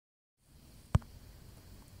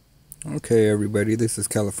Okay, everybody, this is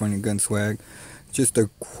California Gun Swag. Just a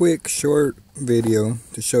quick, short video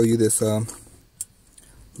to show you this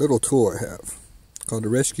little tool I have called the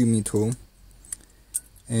resqme tool,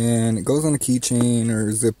 and it goes on a keychain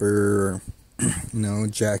or zipper, or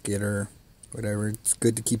jacket or whatever. It's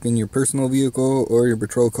good to keep in your personal vehicle or your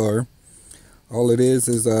patrol car. All it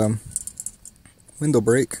is a window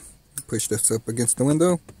brake. Push this up against the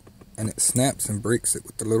window, and it snaps and breaks it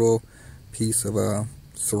with the little piece of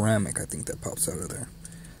ceramic, I think, that pops out of there.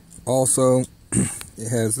 Also, it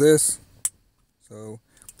has this, so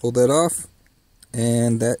pull that off,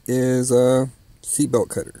 and that is a seatbelt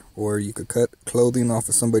cutter, or you could cut clothing off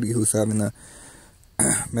of somebody who's having a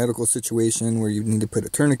medical situation where you need to put a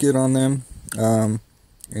tourniquet on them,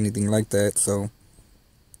 anything like that. So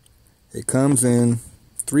it comes in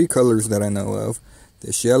 3 colors that I know of.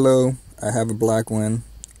 This yellow, I have a black one.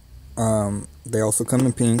 They also come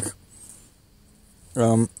in pink.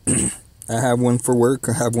 I have one for work,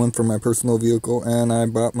 I have one for my personal vehicle, and I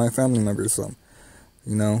bought my family members some.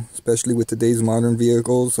 Especially with today's modern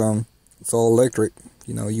vehicles, it's all electric.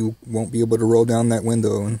 You won't be able to roll down that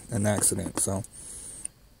window in an accident. So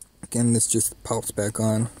again, this just pops back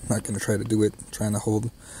on. I'm not going to try to do it, I'm trying to hold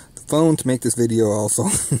the phone to make this video also.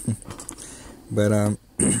 But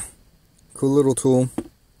cool little tool,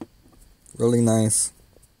 really nice,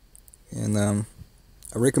 and I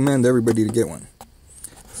recommend everybody to get one.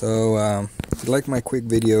 So if you like my quick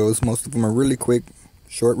videos, most of them are really quick,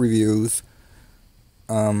 short reviews,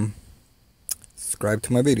 subscribe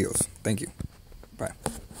to my videos. Thank you. Bye.